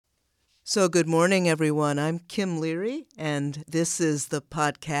So good morning, everyone. I'm Kim Leary, and this is the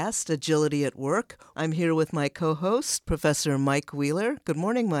podcast, Agility at Work. I'm here with my co-host, Professor Mike Wheeler. Good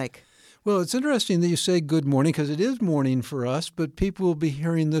morning, Mike. Well, it's interesting that you say good morning because it is morning for us, but people will be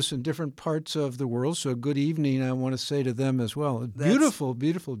hearing this in different parts of the world. So good evening, I want to say to them as well. Beautiful,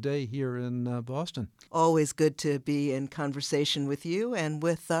 beautiful day here in Boston. Always good to be in conversation with you and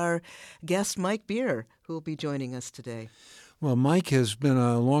with our guest, Mike Beer, who will be joining us today. Well, Mike has been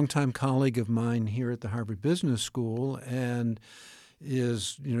a longtime colleague of mine here at the Harvard Business School and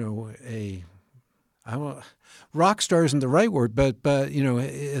is, rock star isn't the right word, but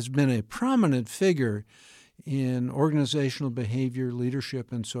has been a prominent figure in organizational behavior,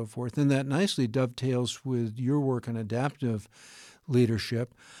 leadership, and so forth. And that nicely dovetails with your work on adaptive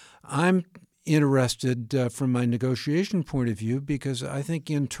leadership. I'm interested from my negotiation point of view because I think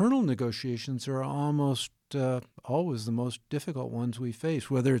internal negotiations are almost always the most difficult ones we face,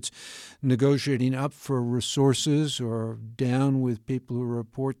 whether it's negotiating up for resources or down with people who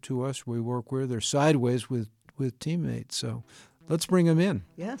report to us, we work with, or sideways with teammates. So let's bring them in.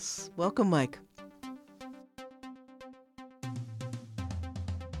 Yes. Welcome, Mike.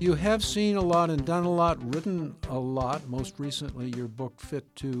 You have seen a lot and done a lot, written a lot, most recently your book,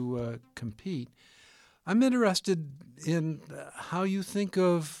 Fit to Compete. I'm interested in how you think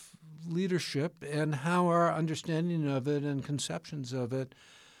of leadership and how our understanding of it and conceptions of it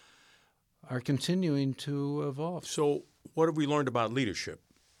are continuing to evolve. So what have we learned about leadership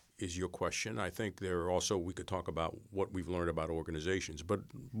is your question. I think we could talk about what we've learned about organizations. But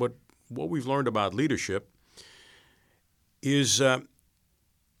what we've learned about leadership is at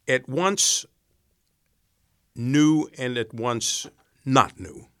once new and at once not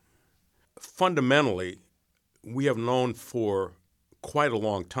new. Fundamentally, we have known for quite a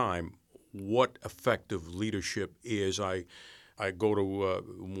long time what effective leadership is. I go to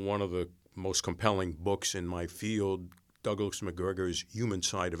one of the most compelling books in my field, Douglas McGregor's Human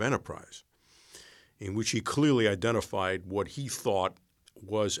Side of Enterprise, in which he clearly identified what he thought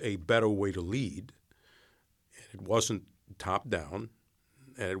was a better way to lead. It wasn't top-down,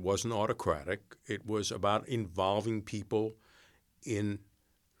 and it wasn't autocratic. It was about involving people in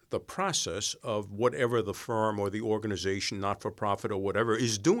the process of whatever the firm or the organization, not-for-profit or whatever,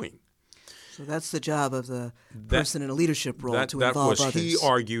 is doing. So that's the job of the person in a leadership role, to involve others. He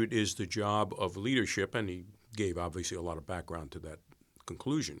argued, is the job of leadership, and he gave obviously a lot of background to that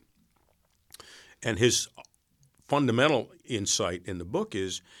conclusion. And his fundamental insight in the book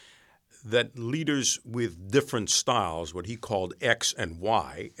is that leaders with different styles, what he called X and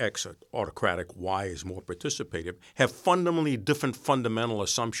Y, X are autocratic, Y is more participative, have fundamentally different fundamental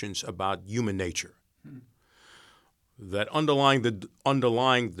assumptions about human nature. That underlying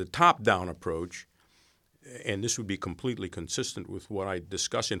the top-down approach, and this would be completely consistent with what I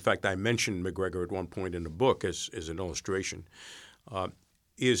discussed. In fact, I mentioned McGregor at one point in the book as an illustration,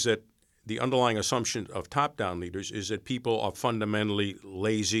 is that the underlying assumption of top-down leaders is that people are fundamentally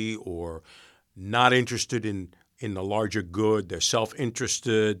lazy or not interested in the larger good. They're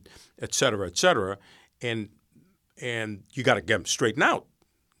self-interested, et cetera, and you got to get them straightened out.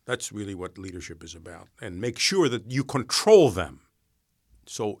 That's really what leadership is about, and make sure that you control them.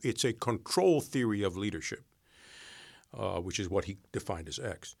 So it's a control theory of leadership, which is what he defined as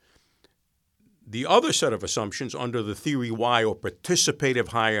X. The other set of assumptions under the theory Y, or participative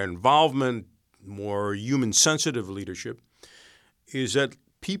higher involvement, more human-sensitive leadership, is that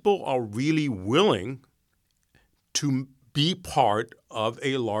people are really willing to be part of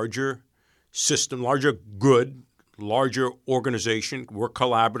a larger system, larger good, larger organization, work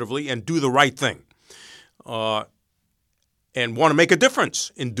collaboratively, and do the right thing, and want to make a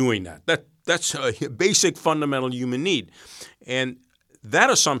difference in doing that. That's a basic fundamental human need. And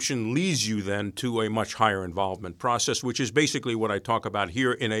that assumption leads you then to a much higher involvement process, which is basically what I talk about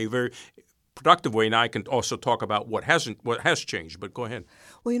here in a very productive way. Now I can also talk about what has changed, but go ahead.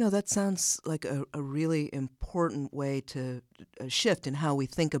 Well, that sounds like a really important way to shift in how we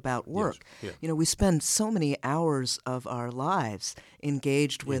think about work. Yes. Yeah. We spend so many hours of our lives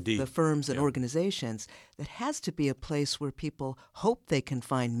engaged with Indeed. the firms and organizations. That has to be a place where people hope they can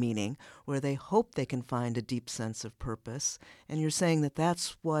find meaning, where they hope they can find a deep sense of purpose. And you're saying that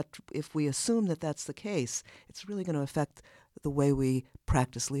that's what, if we assume that that's the case, it's really going to affect the way we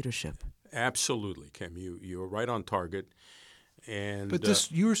practice leadership. Absolutely, Kim. You're right on target.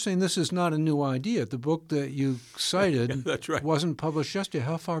 But you were saying this is not a new idea. The book that you cited that's right. wasn't published yesterday.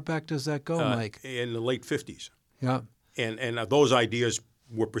 How far back does that go, Mike? In the late 50s. Yeah. And those ideas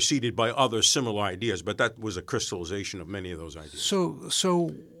were preceded by other similar ideas, but that was a crystallization of many of those ideas.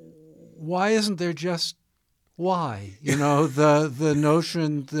 So why isn't there just Why? The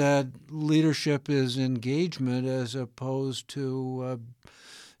notion that leadership is engagement as opposed to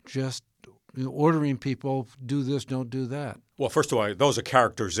just ordering people, do this, don't do that. Well, first of all, those are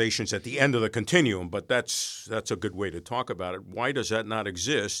characterizations at the end of the continuum, but that's a good way to talk about it. Why does that not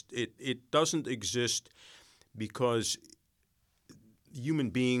exist? It doesn't exist because human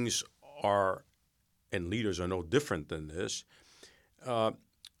beings are, and leaders are no different than this,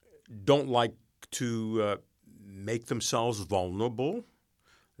 don't like to make themselves vulnerable.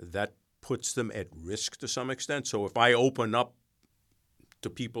 That puts them at risk to some extent. So if I open up to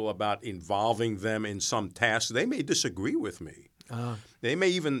people about involving them in some task, they may disagree with me. They may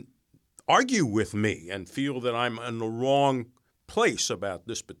even argue with me and feel that I'm in the wrong place about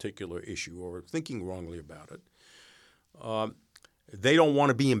this particular issue or thinking wrongly about it. They don't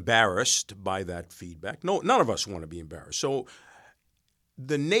want to be embarrassed by that feedback. No, none of us want to be embarrassed. So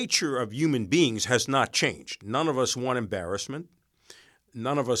the nature of human beings has not changed. None of us want embarrassment.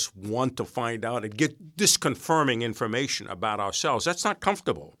 None of us want to find out and get disconfirming information about ourselves. That's not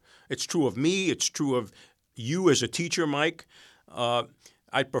comfortable. It's true of me. It's true of you as a teacher, Mike.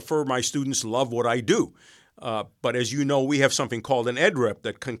 I prefer my students love what I do. But as you know, we have something called an EdRep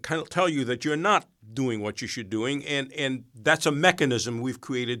that can tell you that you're not doing what you should be doing, and that's a mechanism we've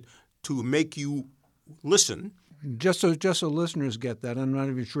created to make you listen. Just so listeners get that, I'm not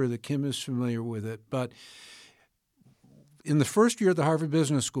even sure that Kim is familiar with it, but in the first year at the Harvard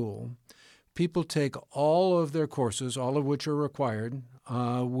Business School, people take all of their courses, all of which are required,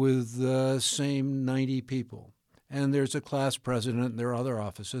 with the same 90 people. And there's a class president, and there are other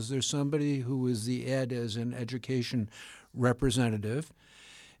offices. There's somebody who is the ed as an education representative.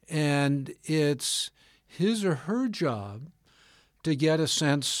 And it's his or her job to get a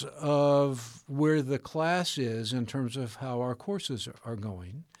sense of where the class is in terms of how our courses are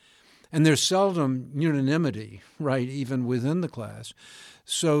going. And there's seldom unanimity, right, even within the class.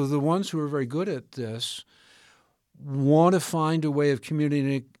 So the ones who are very good at this want to find a way of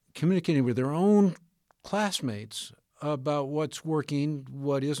communicating with their own classmates about what's working,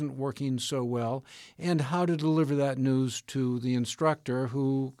 what isn't working so well, and how to deliver that news to the instructor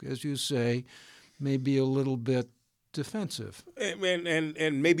who, as you say, may be a little bit defensive.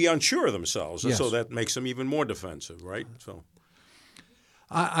 And maybe unsure of themselves. Yes. So that makes them even more defensive, right? So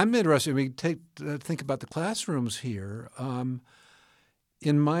I'm interested. We think about the classrooms here.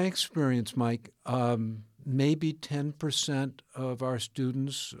 In my experience, Mike, maybe 10% of our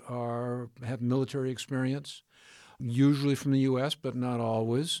students have military experience, usually from the U.S., but not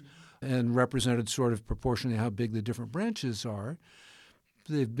always, and represented sort of proportionally how big the different branches are.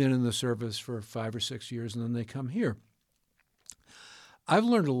 They've been in the service for 5 or 6 years, and then they come here. I've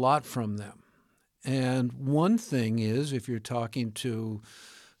learned a lot from them. And one thing is, if you're talking to,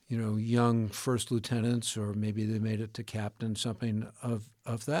 young first lieutenants, or maybe they made it to captain, something of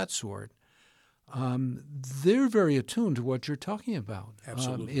that sort, they're very attuned to what you're talking about.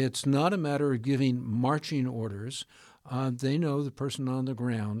 Absolutely. It's not a matter of giving marching orders. They know the person on the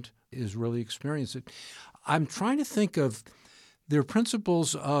ground is really experienced. I'm trying to think of their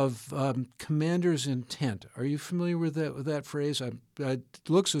principles of commander's intent. Are you familiar with that phrase? It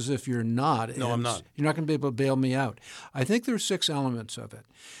looks as if you're not. No, I'm not. You're not going to be able to bail me out. I think there are 6 elements of it.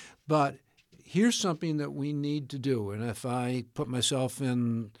 But here's something that we need to do. And if I put myself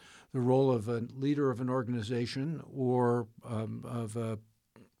in the role of a leader of an organization or of a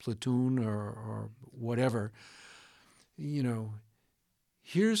platoon or whatever,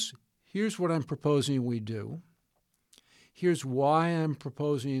 here's what I'm proposing we do. Here's why I'm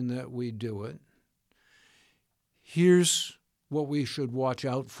proposing that we do it. Here's what we should watch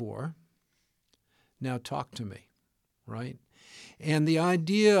out for. Now talk to me, right? And the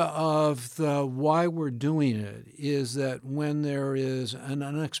idea of the why we're doing it is that when there is an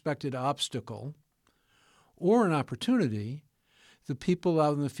unexpected obstacle or an opportunity, the people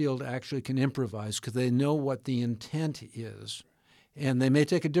out in the field actually can improvise because they know what the intent is. And they may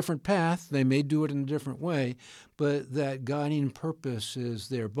take a different path, they may do it in a different way, but that guiding purpose is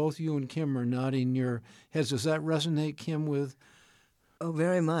there. Both you and Kim are nodding your heads. Does that resonate, Kim, with? Oh,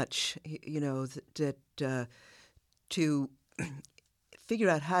 very much. To figure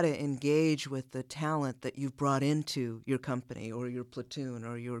out how to engage with the talent that you've brought into your company or your platoon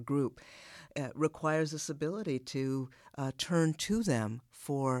or your group requires this ability to turn to them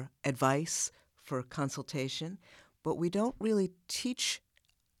for advice, for consultation. But we don't really teach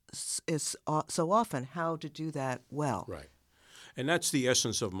so often how to do that well. Right. And that's the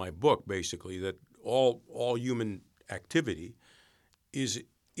essence of my book, basically, that all human activity is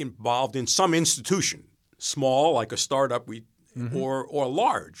involved in some institution, small, like a startup, or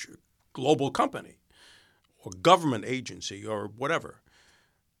large, global company, or government agency or whatever.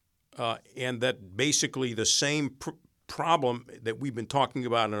 And that basically the same problem that we've been talking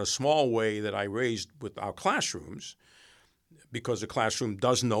about in a small way that I raised with our classrooms, because the classroom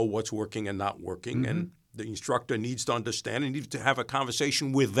does know what's working and not working, and the instructor needs to understand and needs to have a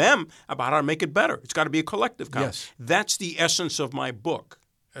conversation with them about how to make it better. It's got to be a collective conversation. Yes. That's the essence of my book,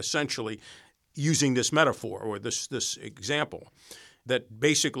 essentially, using this metaphor or this example, that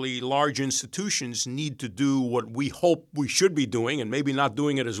basically large institutions need to do what we hope we should be doing, and maybe not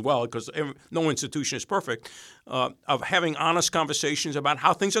doing it as well, because no institution is perfect, of having honest conversations about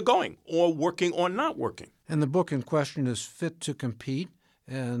how things are going or working or not working. And the book in question is Fit to Compete,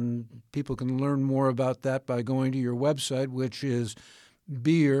 and people can learn more about that by going to your website, which is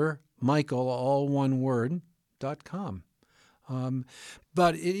BeerMichael, all one word, .com.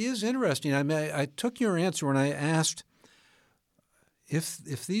 But it is interesting. I took your answer when I asked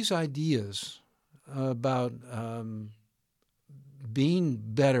if these ideas about being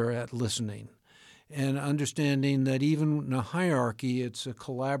better at listening and understanding that even in a hierarchy it's a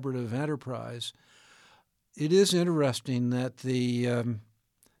collaborative enterprise, it is interesting that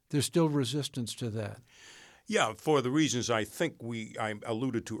there's still resistance to that. Yeah, for the reasons I think I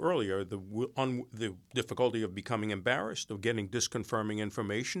alluded to earlier, the difficulty of becoming embarrassed, of getting disconfirming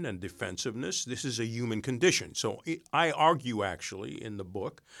information, and defensiveness. This is a human condition. So I argue, actually, in the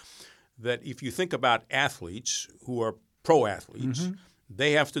book, that if you think about athletes who are pro athletes,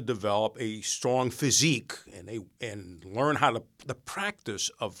 they have to develop a strong physique and learn how to the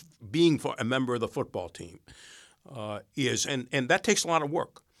practice of being a member of the football team and that takes a lot of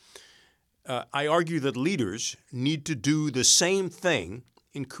work. I argue that leaders need to do the same thing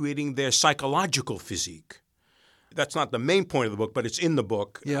in creating their psychological physique. That's not the main point of the book, but it's in the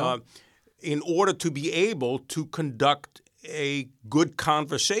book. Yeah. In order to be able to conduct a good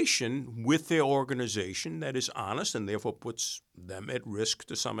conversation with their organization that is honest and therefore puts them at risk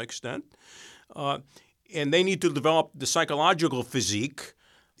to some extent. And they need to develop the psychological physique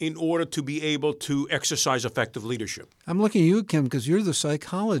in order to be able to exercise effective leadership. I'm looking at you, Kim, because you're the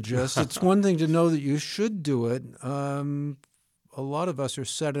psychologist. It's one thing to know that you should do it. A lot of us are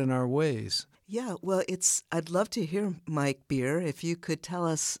set in our ways. Yeah, well, I'd love to hear, Mike Beer, if you could tell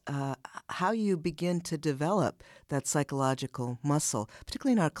us how you begin to develop that psychological muscle,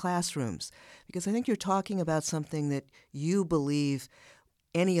 particularly in our classrooms, because I think you're talking about something that you believe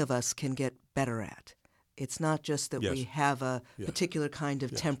any of us can get better at. It's not just that we have a particular kind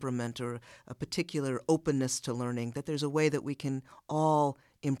of temperament or a particular openness to learning, that there's a way that we can all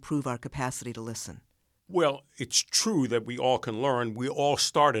improve our capacity to listen. Well, it's true that we all can learn. We all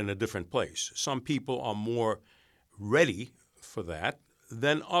start in a different place. Some people are more ready for that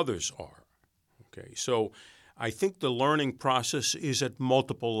than others are. Okay, so I think the learning process is at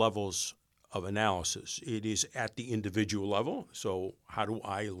multiple levels of analysis. It is at the individual level. So how do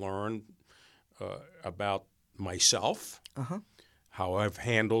I learn about myself, how I've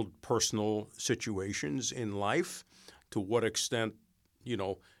handled personal situations in life, to what extent,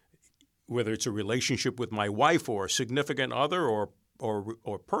 whether it's a relationship with my wife or a significant other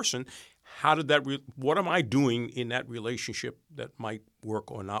or person, what am I doing in that relationship that might work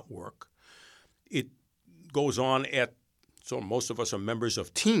or not work? It goes on so most of us are members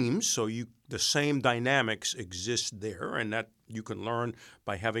of teams, so the same dynamics exist there, and that you can learn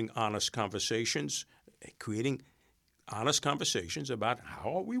by having honest conversations, creating honest conversations about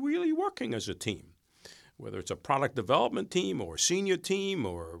how are we really working as a team, whether it's a product development team or senior team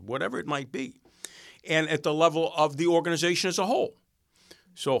or whatever it might be, and at the level of the organization as a whole.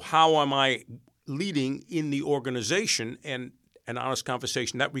 So how am I leading in the organization? And an honest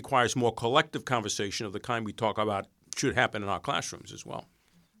conversation, that requires more collective conversation of the kind we talk about should happen in our classrooms as well.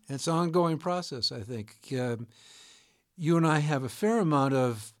 It's an ongoing process, I think. You and I have a fair amount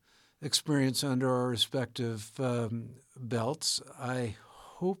of experience under our respective belts. I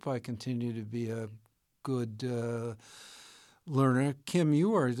hope I continue to be a good learner. Kim,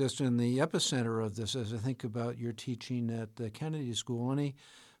 you are just in the epicenter of this as I think about your teaching at the Kennedy School. Any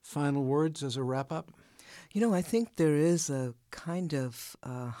final words as a wrap-up? I think there is a kind of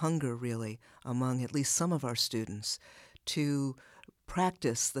hunger, really, among at least some of our students to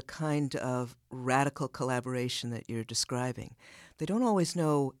practice the kind of radical collaboration that you're describing. They don't always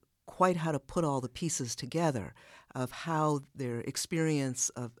know quite how to put all the pieces together of how their experience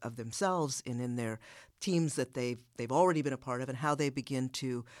of themselves and in their teams that they've already been a part of and how they begin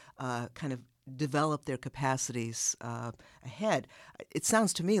to kind of develop their capacities ahead. It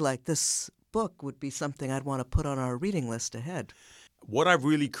sounds to me like this book would be something I'd want to put on our reading list ahead. What I've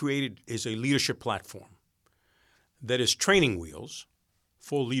really created is a leadership platform that is training wheels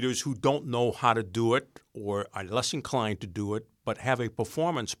for leaders who don't know how to do it or are less inclined to do it, but have a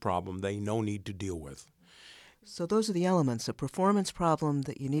performance problem they know need to deal with. So those are the elements, a performance problem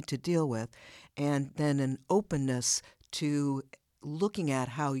that you need to deal with, and then an openness to looking at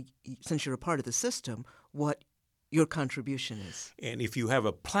how, since you're a part of the system, what your contribution is. And if you have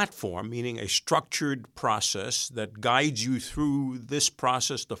a platform, meaning a structured process that guides you through this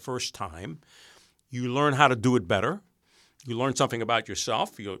process the first time, you learn how to do it better. You learn something about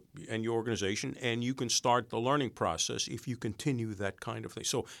yourself and your organization, and you can start the learning process if you continue that kind of thing.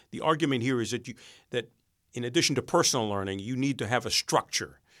 So the argument here is that in addition to personal learning, you need to have a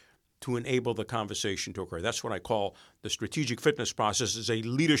structure to enable the conversation to occur. That's what I call the strategic fitness process, is a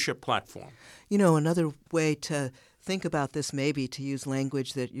leadership platform. You know, another way to think about this, maybe to use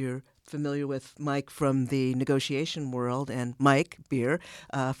language that you're familiar with, Mike, from the negotiation world, and Mike Beer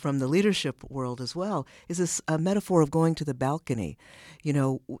from the leadership world as well, is this a metaphor of going to the balcony. You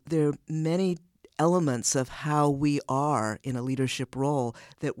know, there are many elements of how we are in a leadership role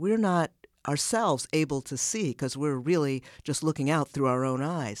that we're not ourselves able to see because we're really just looking out through our own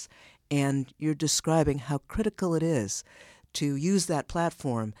eyes. And you're describing how critical it is to use that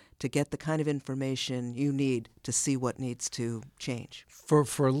platform to get the kind of information you need to see what needs to change.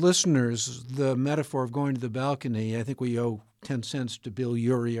 For listeners, the metaphor of going to the balcony, I think we owe 10 cents to Bill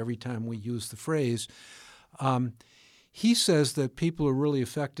Urey every time we use the phrase. He says that people who are really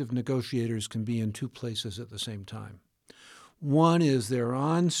effective negotiators can be in two places at the same time. One is they're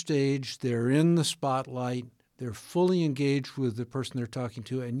on stage, they're in the spotlight, they're fully engaged with the person they're talking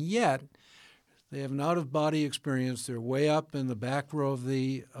to, and yet they have an out-of-body experience. They're way up in the back row of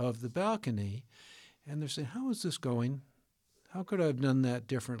the balcony, and they're saying, how is this going? How could I have done that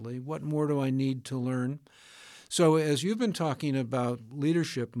differently? What more do I need to learn? So as you've been talking about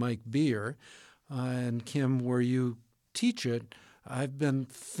leadership, Mike Beer, and Kim, where you teach it, I've been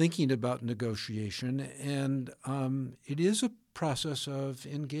thinking about negotiation, and it is a process of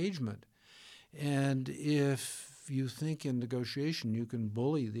engagement. And if you think in negotiation you can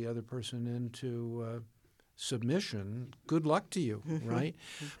bully the other person into submission, good luck to you, right?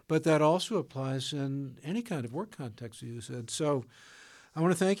 But that also applies in any kind of work context, you said. So I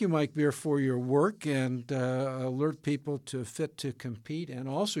want to thank you, Mike Beer, for your work and alert people to Fit to Compete, and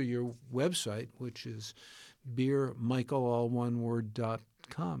also your website, which is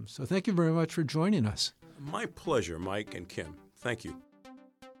beermichael.com. So thank you very much for joining us. My pleasure, Mike and Kim. Thank you.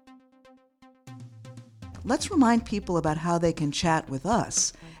 Let's remind people about how they can chat with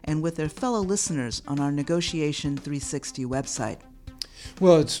us and with their fellow listeners on our Negotiation 360 website.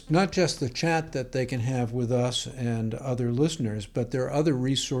 Well, it's not just the chat that they can have with us and other listeners, but there are other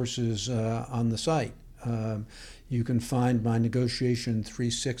resources on the site. You can find my Negotiation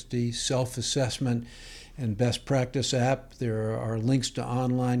 360 self-assessment and best practice app. There are links to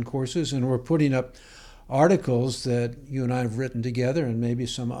online courses, and we're putting up articles that you and I have written together, and maybe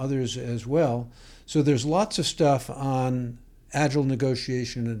some others as well. So there's lots of stuff on agile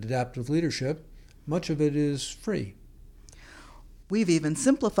negotiation and adaptive leadership. Much of it is free. We've even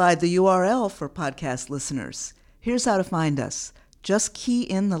simplified the URL for podcast listeners. Here's how to find us. Just key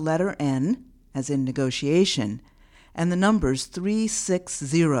in the letter N, as in negotiation, and the numbers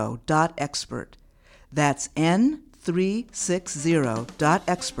 360.expert. That's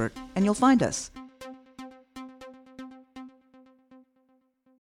N360.expert, and you'll find us.